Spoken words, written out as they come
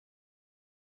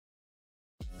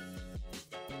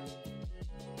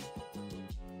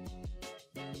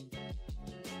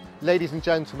Ladies and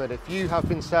gentlemen, if you have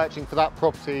been searching for that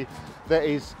property that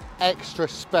is extra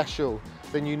special,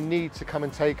 then you need to come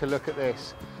and take a look at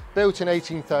this. Built in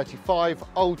 1835,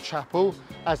 Olde Chapel,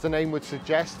 as the name would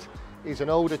suggest, is an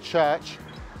older church,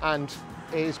 and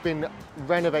it has been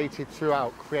renovated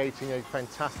throughout, creating a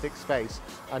fantastic space.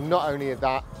 And not only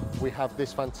that, we have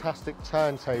this fantastic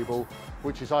turntable,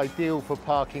 which is ideal for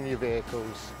parking your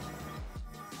vehicles.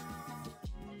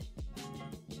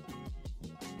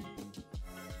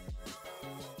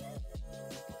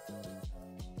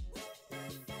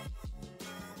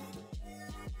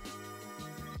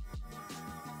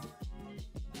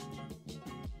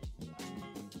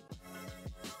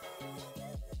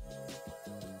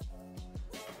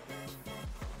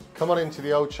 Come on into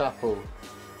the Olde Chapel,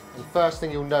 and first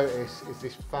thing you'll notice is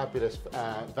this fabulous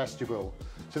vestibule.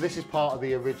 So this is part of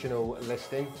the original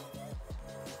listing.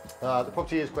 The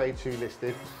property is grade 2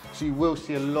 listed, so you will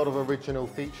see a lot of original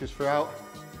features throughout.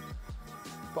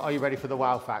 But are you ready for the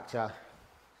wow factor?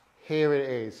 Here it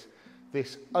is.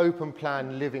 This open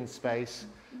plan living space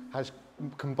has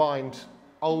combined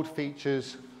old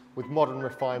features with modern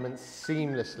refinements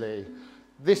seamlessly.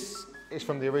 This is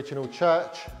from the original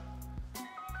church,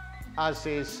 as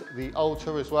is the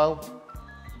altar as well,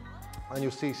 and you'll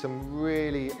see some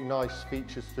really nice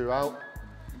features throughout,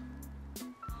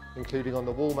 including on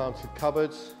the wall mounted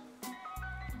cupboards,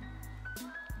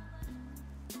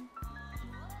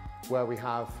 where we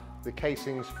have the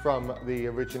casings from the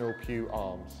original pew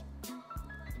arms.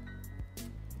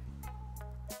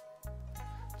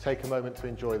 Take a moment to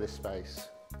enjoy this space.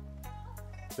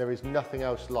 There is nothing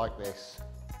else like this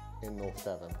in North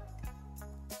Devon.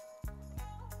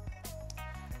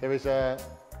 There is a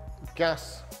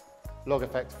gas log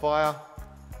effect fire,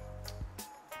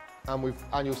 and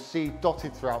you'll see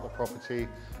dotted throughout the property,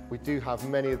 we do have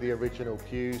many of the original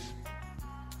pews.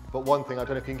 But one thing I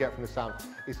don't know if you can get from the sound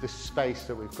is the space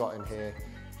that we've got in here.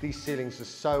 These ceilings are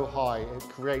so high, it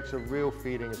creates a real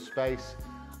feeling of space,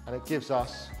 and it gives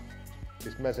us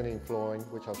this mezzanine flooring,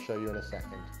 which I'll show you in a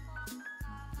second.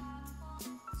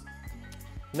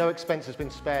 No expense has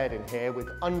been spared in here with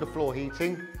underfloor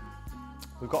heating.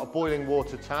 We've got a boiling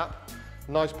water tap,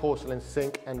 nice porcelain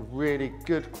sink, and really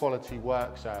good quality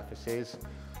work surfaces.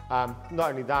 Not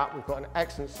only that, we've got an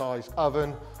excellent sized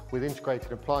oven with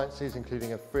integrated appliances,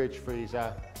 including a fridge,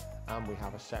 freezer, and we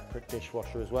have a separate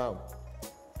dishwasher as well.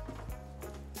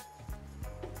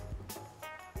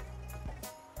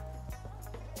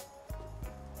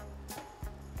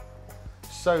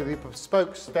 So the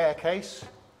bespoke staircase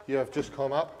you have just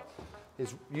come up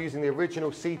is using the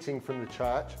original seating from the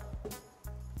church.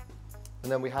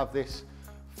 And then we have this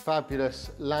fabulous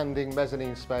landing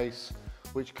mezzanine space,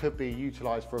 which could be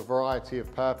utilised for a variety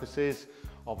of purposes.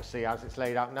 Obviously, as it's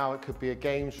laid out now, it could be a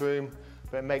games room,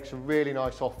 but it makes a really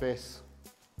nice office.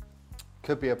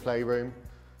 Could be a playroom.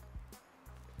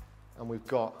 And we've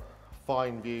got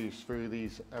fine views through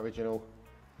these original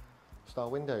style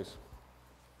windows.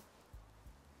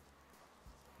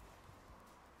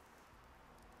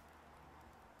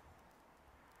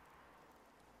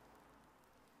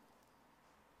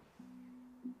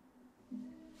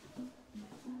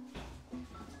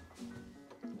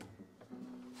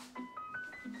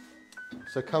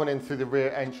 So coming in through the rear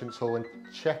entrance hall, and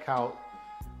check out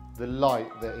the light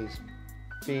that is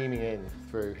beaming in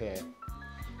through here.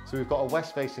 So we've got a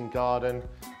west facing garden,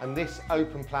 and this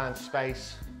open plan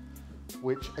space,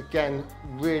 which again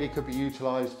really could be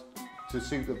utilised to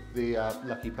suit the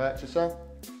lucky purchaser.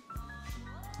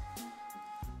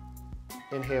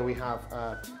 In here we have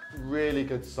a really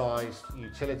good sized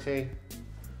utility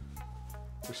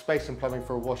with space and plumbing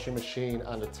for a washing machine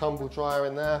and a tumble dryer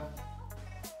in there.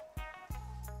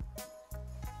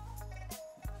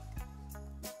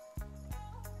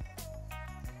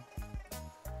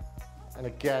 And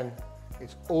again,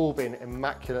 it's all been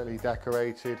immaculately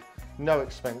decorated, no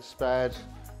expense spared.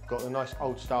 Got the nice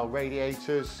old style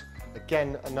radiators.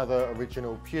 Again, another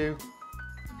original pew.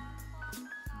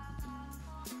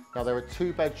 Now there are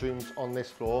 2 bedrooms on this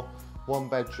floor, 1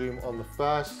 bedroom on the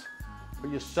first,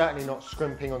 but you're certainly not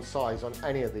scrimping on size on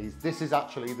any of these. This is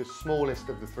actually the smallest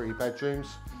of the 3 bedrooms,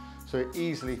 so it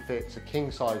easily fits a king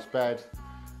size bed.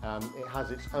 It has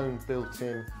its own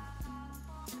built-in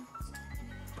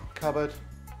cupboard,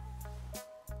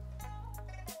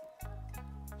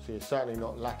 so you're certainly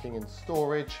not lacking in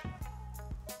storage.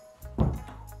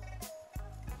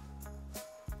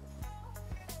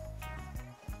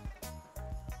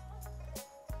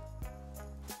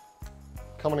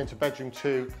 Coming into bedroom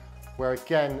 2, where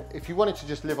again, if you wanted to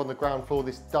just live on the ground floor,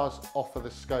 this does offer the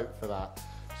scope for that.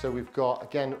 So we've got,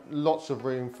 again, lots of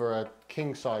room for a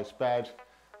king size bed,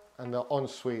 and the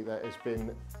ensuite that has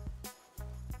been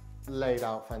laid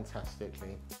out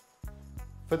fantastically.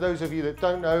 For those of you that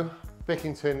don't know,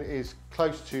 Bickington is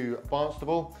close to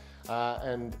Barnstaple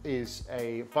and is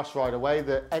a bus ride away.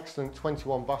 The excellent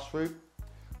 21 bus route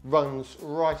runs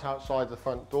right outside the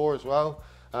front door as well,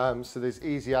 so there's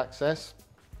easy access.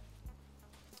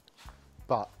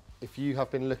 But if you have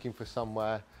been looking for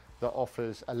somewhere that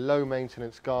offers a low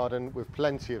maintenance garden with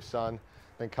plenty of sun,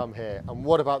 then come here. And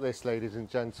what about this, ladies and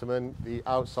gentlemen? The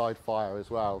outside fire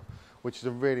as well, which is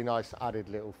a really nice added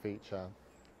little feature.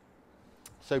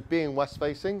 So being west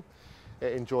facing,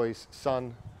 it enjoys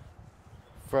sun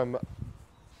from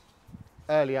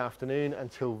early afternoon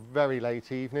until very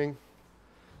late evening.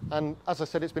 And as I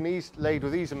said, it's been laid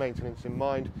with ease of maintenance in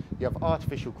mind. You have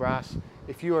artificial grass.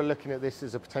 If you are looking at this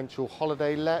as a potential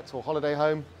holiday let or holiday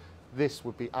home, this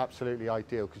would be absolutely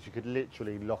ideal because you could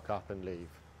literally lock up and leave.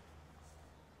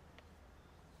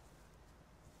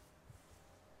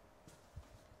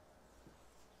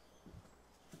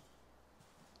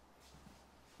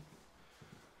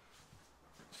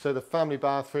 So the family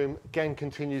bathroom, again,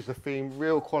 continues the theme,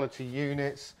 real quality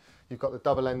units. You've got the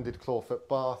double-ended clawfoot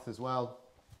bath as well.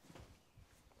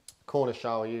 Corner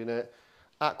shower unit,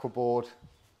 aqua board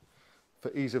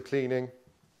for ease of cleaning.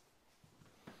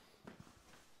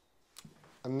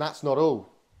 And that's not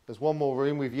all. There's one more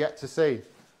room we've yet to see.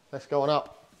 Let's go on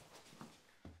up.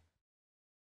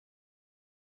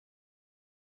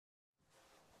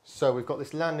 So we've got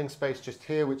this landing space just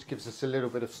here, which gives us a little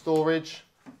bit of storage.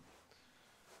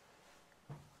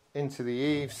 Into the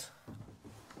eaves,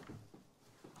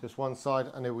 just one side,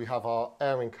 and then we have our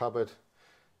airing cupboard,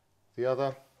 the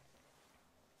other.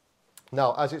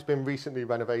 Now, as it's been recently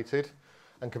renovated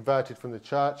and converted from the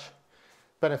church,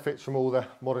 benefits from all the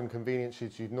modern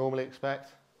conveniences you'd normally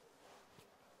expect.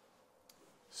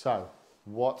 So,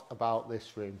 what about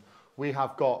this room? We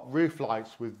have got roof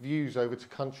lights with views over to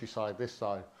countryside this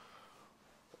side.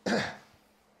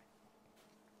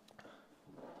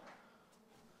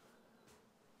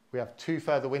 We have two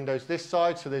further windows this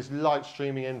side, so there's light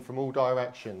streaming in from all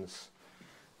directions.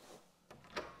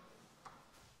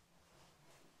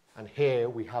 And here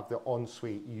we have the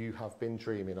ensuite you have been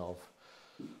dreaming of.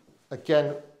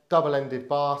 Again, double-ended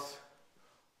bath,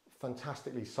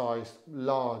 fantastically sized,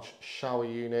 large shower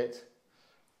unit,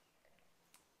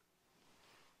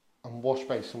 and wash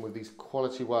basin with these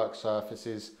quality work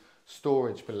surfaces,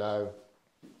 storage below,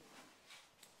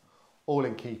 all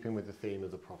in keeping with the theme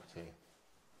of the property.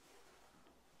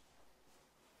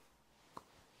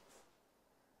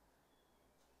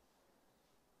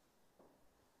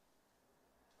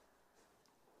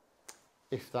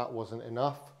 If that wasn't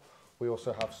enough, we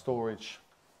also have storage.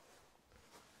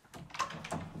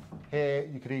 Here,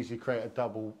 you could easily create a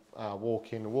double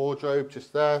walk-in wardrobe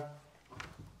just there.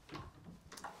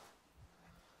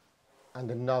 And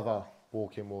another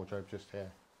walk-in wardrobe just here.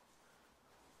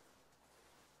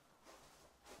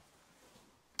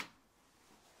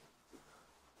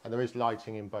 And there is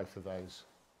lighting in both of those.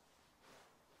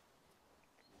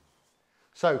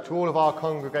 So, to all of our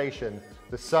congregation,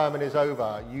 the sermon is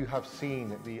over. You have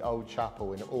seen the Old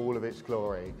Chapel in all of its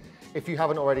glory. If you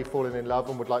haven't already fallen in love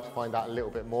and would like to find out a little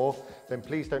bit more, then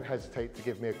please don't hesitate to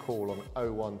give me a call on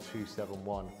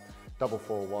 01271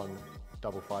 441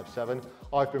 557.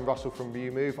 I've been Russell from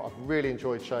EweMove. I've really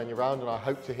enjoyed showing you around and I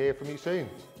hope to hear from you soon.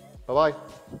 Bye-bye.